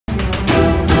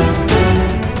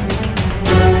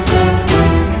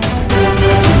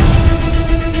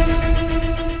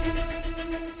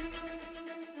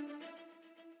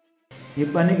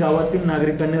निपाणी गावातील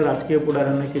नागरिकांनी राजकीय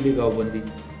पुढाऱ्यांना केली गावबंदी।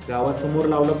 गावासमोर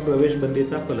लावला प्रवेश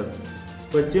बंदीचा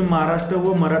फलक। पश्चिम महाराष्ट्र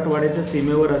व मराठवाड्याच्या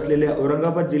सीमेवर असलेल्या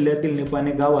औरंगाबाद जिल्ह्यातील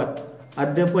निपाणी गावात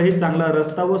अद्यापही चांगला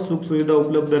रस्ता व सुखसुविधा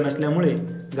उपलब्ध नसल्यामुळे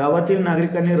गावातील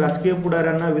नागरिकांनी राजकीय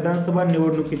पुढाऱ्यांना विधानसभा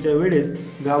निवडणुकीच्या वेळेस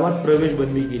गावात प्रवेश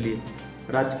बंदी केली।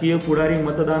 राजकीय पुढारी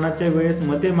मतदानाच्या वेळेस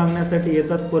मते मागण्यासाठी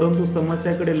येतात, परंतु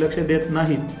समस्याकडे लक्ष देत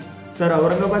नाहीत। तर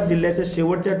औरंगाबाद जिल्ह्याच्या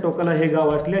शेवटच्या टोकाला हे गाव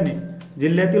असल्याने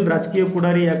जिल्ह्यातील राजकीय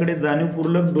पुढारी याकडे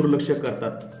जाणीवपूर्वक दुर्लक्ष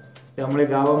करतात। त्यामुळे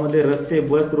गावामध्ये रस्ते,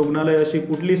 बस, रुग्णालय अशी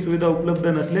कुठली सुविधा उपलब्ध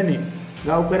नसल्याने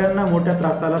गावकऱ्यांना मोठ्या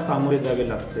त्रासाला सामोरे जावे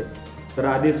लागते। तर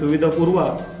आधी सुविधा पुरवा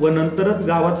व नंतरच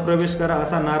गावात प्रवेश करा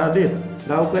असा नारा देत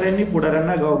गावकऱ्यांनी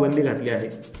पुढाऱ्यांना गावबंदी घातली आहे।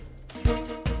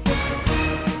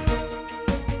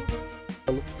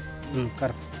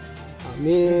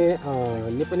 मी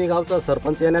निपाणी गावचा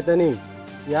सरपंच येण्याने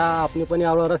या निपाणी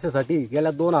आवळा रस्त्यासाठी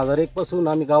गेल्या 2001 पासून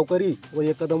आम्ही गावकरी व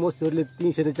एक कदम वस्तीवरले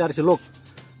 300 ते 400 लोक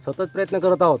सतत प्रयत्न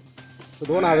करत आहोत।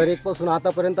 2001 पासून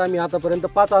आतापर्यंत आम्ही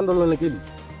 5 आंदोलनं केली।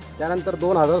 त्यानंतर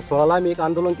 2016ला आम्ही एक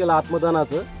आंदोलन केलं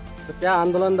आत्मदानाचं। तर त्या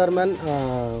आंदोलन दरम्यान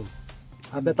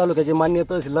आपल्या तालुक्याचे माननीय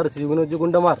तहसीलदार श्री विनोदजी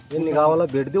गुंडमार यांनी गावाला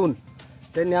भेट देऊन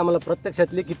त्यांनी आम्हाला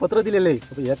प्रत्यक्षात लेखी पत्र दिलेले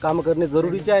आहे। हे काम करणे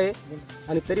जरुरीचे आहे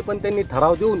आणि तरी पण त्यांनी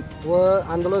ठराव देऊन व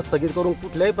आंदोलन स्थगित करून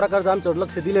कुठल्याही प्रकारचं आमच्यावर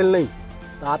लक्ष दिलेलं नाही।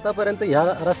 तर आतापर्यंत ह्या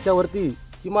रस्त्यावरती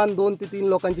किमान 2 ते 3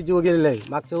 लोकांचे जीव गेलेले आहे।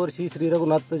 मागच्या वर्षी श्री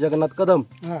रघुनाथ जगन्नाथ कदम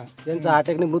यांचा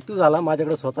अटॅकने मृत्यू झाला।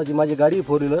 माझ्याकडे स्वतःची माझी गाडी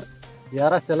 4 व्हीलर, या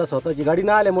रस्त्याला स्वतःची गाडी न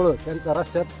आल्यामुळं त्यांचा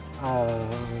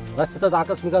रस्त्यातच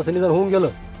आकस्मिक असं निधन होऊन गेलं।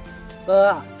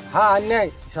 तर हा अन्याय,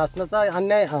 शासनाचा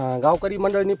अन्याय गावकरी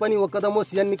मंडळ निपाणी व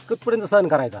कदमोस यांनी कुठपर्यंत सहन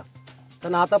करायचा।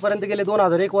 कारण आतापर्यंत गेले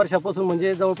 2001 वर्षापासून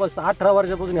म्हणजे जवळपास 18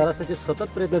 वर्षापासून या रस्त्याचे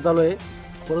सतत प्रयत्न चालू आहे,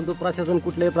 परंतु प्रशासन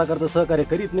कुठल्याही प्रकारचं सहकार्य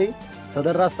करीत नाही।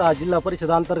 सदर रस्ता हा जिल्हा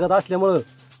परिषद अंतर्गत असल्यामुळं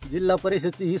जिल्हा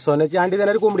परिषदची ही सोन्याची अंडी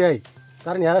देणारी कोंबडी आहे।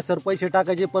 कारण या रस्त्यावर पैसे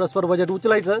टाकायचे, परस्पर बजेट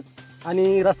उचलायचं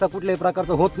आणि रस्ता कुठल्याही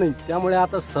प्रकारचा होत नाही। त्यामुळे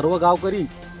आता सर्व गावकरी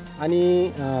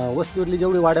आणि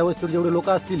वस्तीवरली वाड्या वस्तीवर जेवढे लोक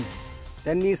असतील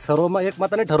त्यांनी सर्व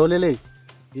एकमताने ठरवलेले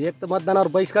आहे, एक तर मतदानावर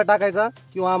बहिष्कार टाकायचा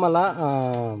किंवा आम्हाला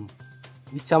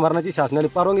इच्छा मरणाची शासनाने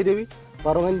परवानगी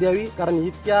द्यावी। कारण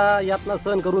इतक्या यातना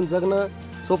सहन करून जगणं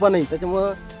सोपं नाही।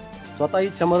 त्याच्यामुळं स्वतः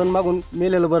इच्छा मरण मागून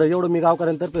मेलेलं बरं, एवढं मी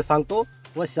गावकऱ्यांतर्फे सांगतो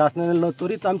व शासनाने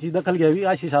त्वरित आमची दखल घ्यावी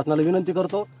अशी शासनाला विनंती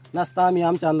करतो। नसता आम्ही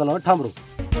आमच्या आंदोलनावर ठाम राहू।